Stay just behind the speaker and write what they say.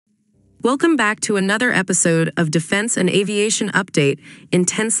Welcome back to another episode of Defense and Aviation Update in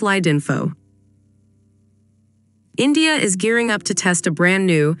 10-slide info. India is gearing up to test a brand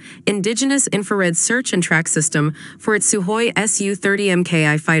new Indigenous infrared search and track system for its Sukhoi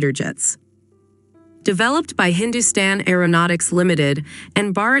Su-30MKI fighter jets. Developed by Hindustan Aeronautics Limited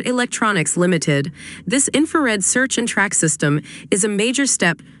and Bharat Electronics Limited, this infrared search and track system is a major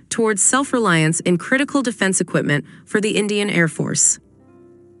step towards self-reliance in critical defense equipment for the Indian Air Force.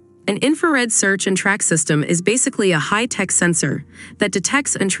 An infrared search and track system is basically a high-tech sensor that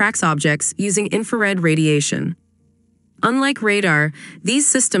detects and tracks objects using infrared radiation. Unlike radar, these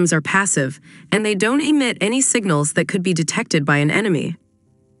systems are passive, and they don't emit any signals that could be detected by an enemy.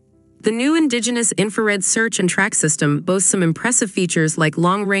 The new Indigenous infrared search and track system boasts some impressive features like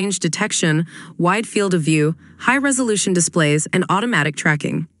long-range detection, wide field of view, high-resolution displays, and automatic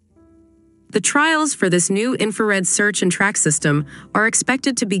tracking. The trials for this new infrared search and track system are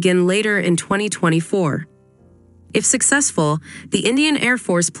expected to begin later in 2024. If successful, the Indian Air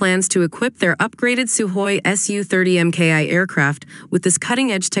Force plans to equip their upgraded Sukhoi Su-30MKI aircraft with this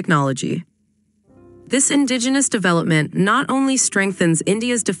cutting-edge technology. This indigenous development not only strengthens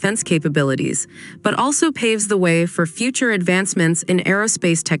India's defense capabilities, but also paves the way for future advancements in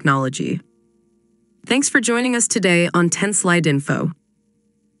aerospace technology. Thanks for joining us today on 10-slide info.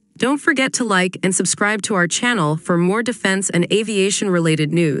 Don't forget to like and subscribe to our channel for more defense and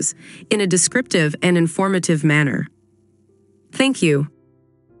aviation-related news in a descriptive and informative manner. Thank you.